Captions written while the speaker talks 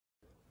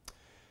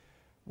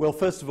Well,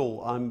 first of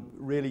all, I'm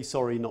really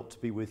sorry not to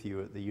be with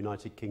you at the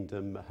United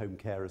Kingdom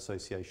Homecare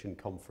Association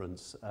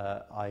conference.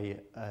 I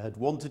had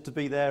wanted to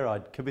be there,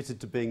 I'd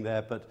committed to being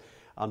there, but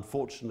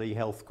unfortunately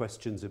health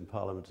questions in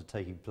Parliament are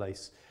taking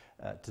place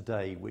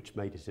today, which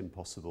made it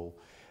impossible.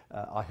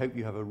 I hope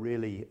you have a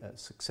really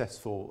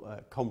successful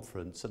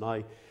conference, and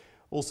I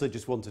also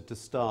just wanted to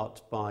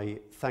start by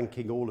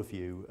thanking all of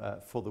you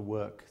for the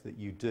work that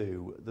you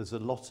do. There's a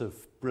lot of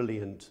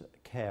brilliant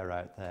care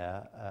out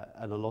there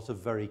and a lot of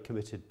very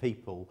committed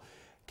people,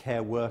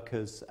 care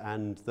workers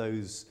and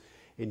those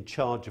in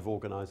charge of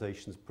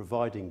organisations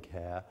providing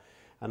care.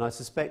 And I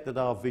suspect that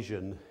our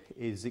vision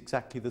is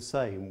exactly the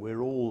same.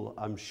 We're all,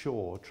 I'm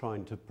sure,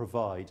 trying to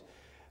provide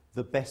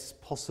the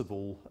best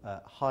possible,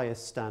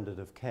 highest standard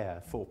of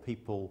care for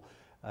people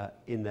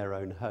in their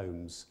own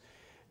homes.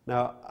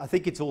 Now, I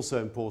think it's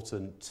also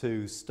important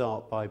to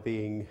start by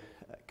being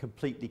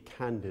completely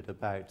candid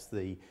about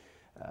the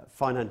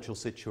financial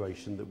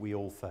situation that we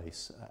all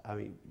face. I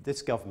mean,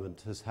 this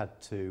government has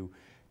had to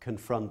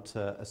confront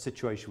a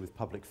situation with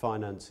public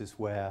finances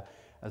where,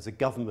 as a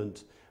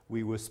government,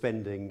 we were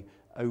spending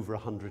over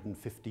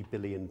 £150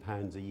 billion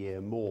a year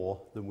more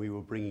than we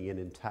were bringing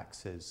in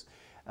taxes.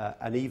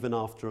 And even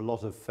after a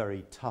lot of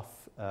very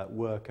tough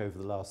work over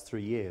the last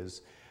 3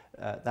 years,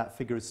 that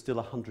figure is still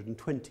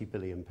 £120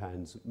 billion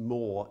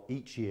more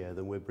each year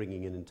than we're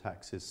bringing in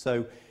taxes.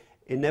 So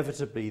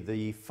inevitably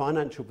the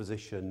financial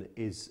position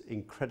is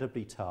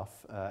incredibly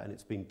tough, and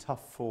it's been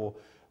tough for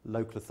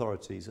local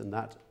authorities, and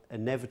that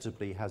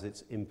inevitably has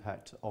its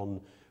impact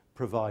on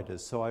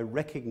providers. So I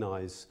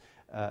recognise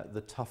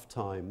the tough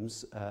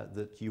times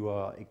that you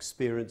are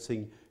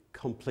experiencing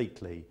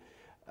completely.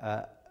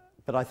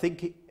 But I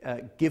think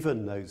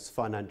given those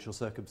financial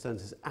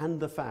circumstances and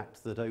the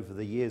fact that over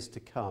the years to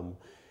come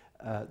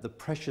the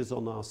pressures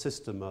on our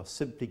system are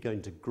simply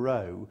going to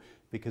grow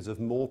because of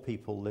more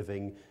people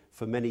living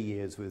for many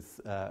years with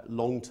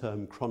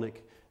long-term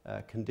chronic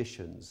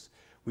conditions.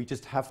 We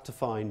just have to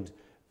find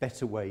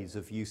better ways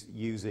of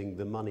using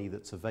the money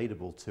that's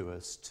available to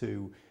us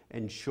to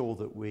ensure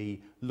that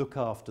we look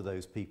after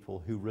those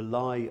people who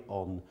rely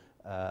on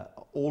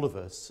all of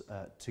us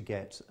to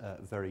get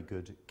very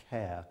good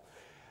care.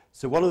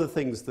 So one of the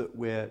things that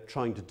we're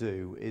trying to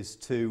do is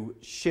to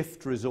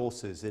shift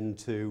resources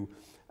into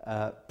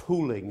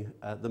pooling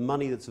the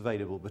money that's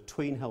available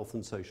between health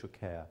and social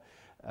care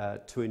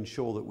to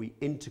ensure that we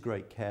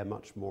integrate care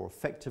much more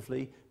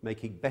effectively,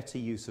 making better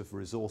use of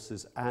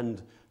resources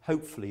and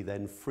hopefully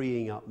then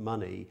freeing up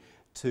money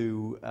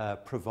to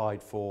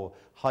provide for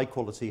high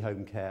quality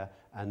home care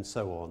and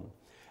so on.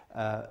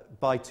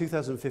 By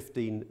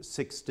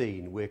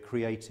 2015-16 we're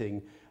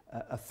creating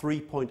a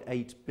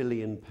 £3.8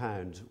 billion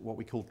what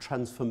we call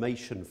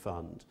transformation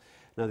fund.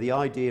 Now, the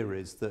idea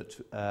is that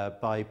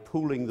by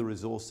pooling the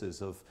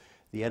resources of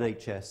the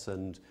NHS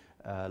and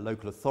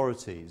local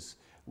authorities,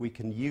 we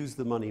can use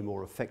the money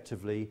more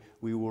effectively.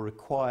 We will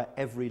require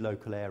every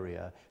local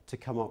area to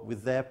come up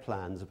with their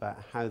plans about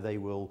how they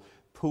will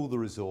pool the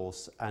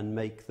resource and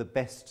make the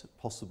best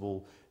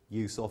possible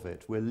use of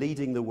it. We're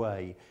leading the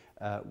way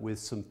with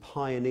some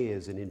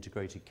pioneers in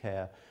integrated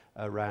care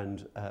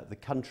around the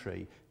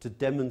country to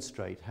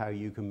demonstrate how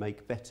you can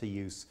make better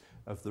use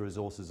of the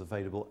resources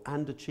available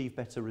and achieve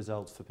better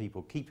results for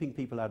people, keeping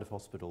people out of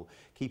hospital,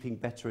 keeping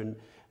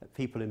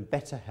people in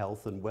better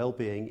health and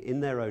well-being in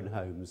their own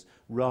homes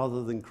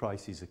rather than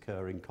crises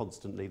occurring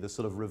constantly, the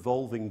sort of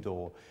revolving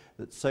door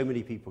that so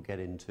many people get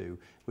into,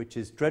 which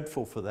is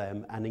dreadful for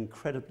them and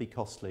incredibly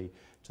costly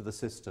to the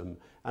system.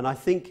 And I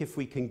think if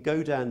we can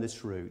go down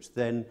this route,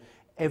 then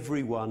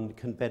everyone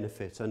can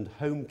benefit and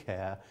home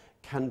care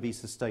can be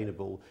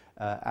sustainable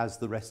as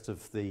the rest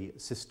of the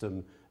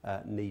system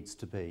needs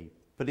to be.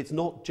 But it's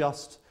not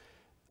just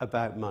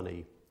about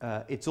money.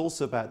 It's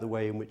also about the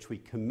way in which we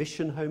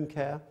commission home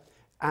care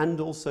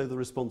and also the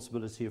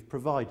responsibility of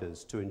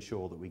providers to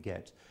ensure that we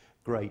get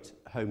great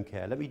home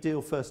care. Let me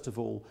deal first of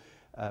all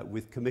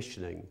with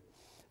commissioning.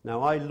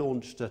 Now, I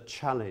launched a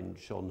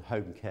challenge on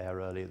home care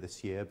earlier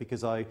this year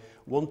because I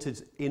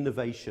wanted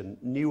innovation,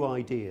 new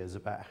ideas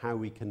about how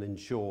we can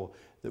ensure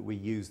that we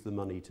use the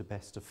money to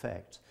best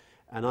effect.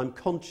 And I'm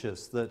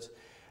conscious that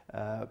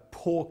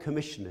poor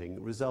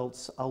commissioning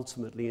results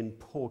ultimately in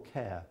poor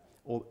care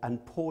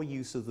and poor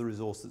use of the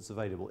resource that's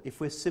available. If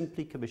we're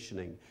simply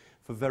commissioning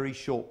for very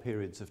short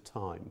periods of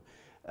time,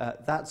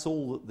 that's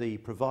all that the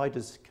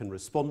providers can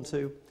respond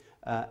to,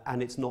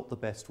 and it's not the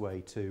best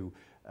way to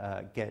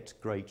get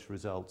great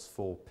results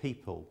for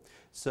people.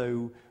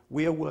 So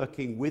we are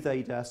working with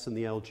ADAS and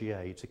the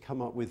LGA to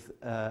come up with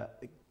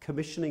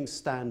commissioning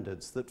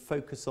standards that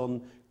focus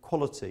on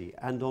quality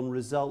and on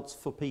results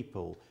for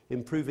people,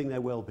 improving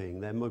their well-being,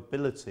 their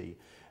mobility,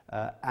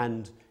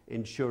 and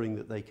ensuring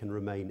that they can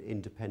remain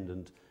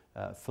independent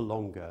for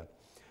longer.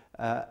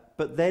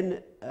 But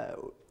then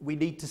we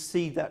need to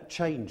see that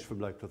change from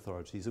local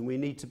authorities, and we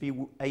need to be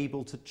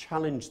able to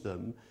challenge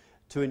them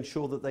to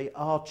ensure that they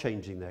are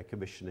changing their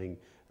commissioning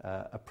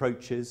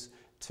approaches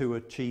to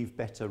achieve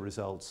better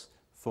results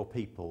for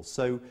people.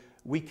 So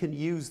we can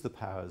use the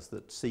powers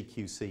that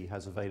CQC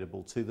has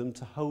available to them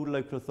to hold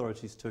local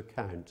authorities to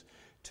account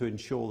to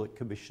ensure that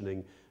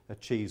commissioning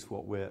achieves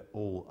what we're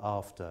all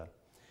after.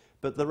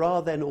 But there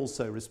are then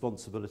also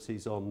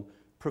responsibilities on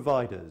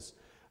providers.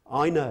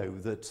 I know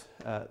that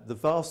the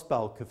vast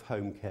bulk of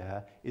home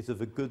care is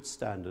of a good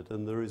standard,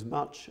 and there is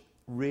much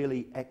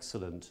really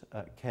excellent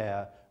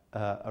care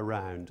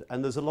around.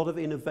 And there's a lot of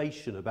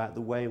innovation about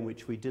the way in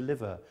which we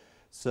deliver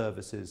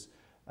services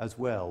as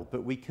well.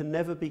 But we can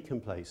never be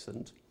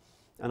complacent.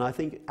 And I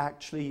think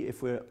actually,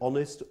 if we're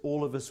honest,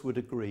 all of us would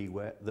agree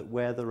that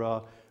where there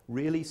are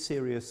really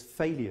serious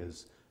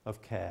failures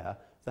of care,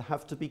 there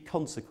have to be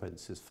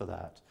consequences for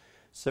that.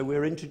 So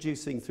we're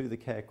introducing through the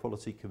Care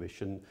Quality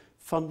Commission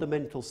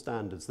fundamental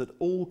standards that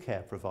all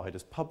care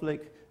providers,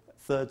 public,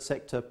 third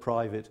sector,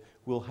 private,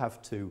 will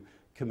have to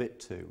commit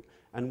to.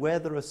 And where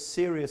there are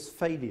serious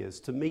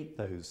failures to meet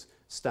those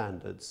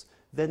standards,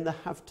 then there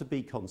have to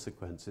be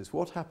consequences.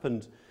 What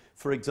happened,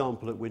 for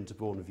example, at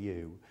Winterbourne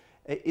View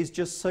is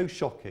just so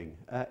shocking.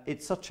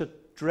 It's such a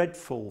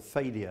dreadful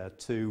failure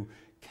to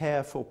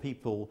care for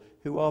people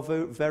who are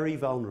very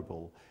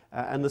vulnerable.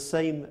 And the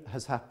same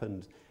has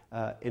happened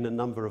in a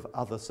number of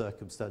other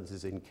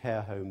circumstances in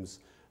care homes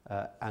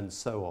and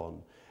so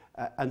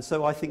on. And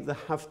so I think there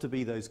have to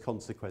be those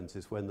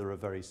consequences when there are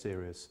very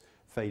serious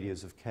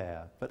failures of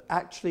care. But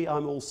actually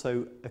I'm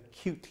also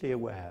acutely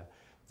aware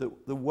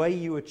that the way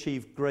you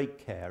achieve great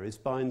care is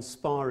by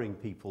inspiring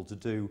people to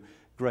do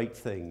great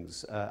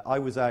things. I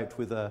was out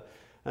with an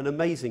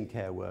amazing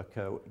care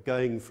worker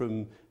going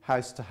from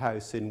house to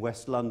house in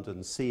West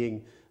London,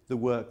 seeing the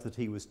work that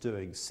he was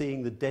doing,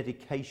 seeing the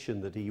dedication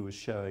that he was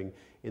showing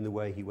in the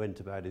way he went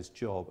about his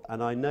job.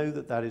 And I know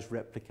that that is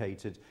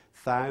replicated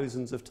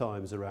thousands of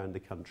times around the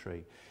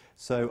country.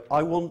 So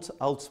I want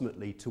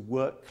ultimately to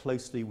work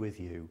closely with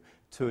you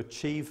to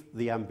achieve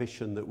the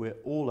ambition that we're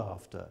all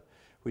after,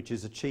 which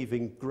is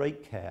achieving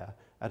great care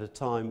at a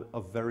time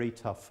of very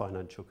tough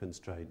financial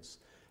constraints.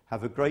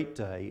 Have a great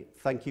day.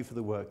 Thank you for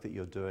the work that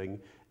you're doing.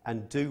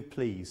 And do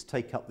please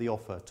take up the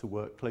offer to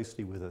work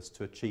closely with us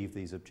to achieve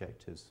these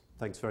objectives.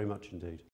 Thanks very much indeed.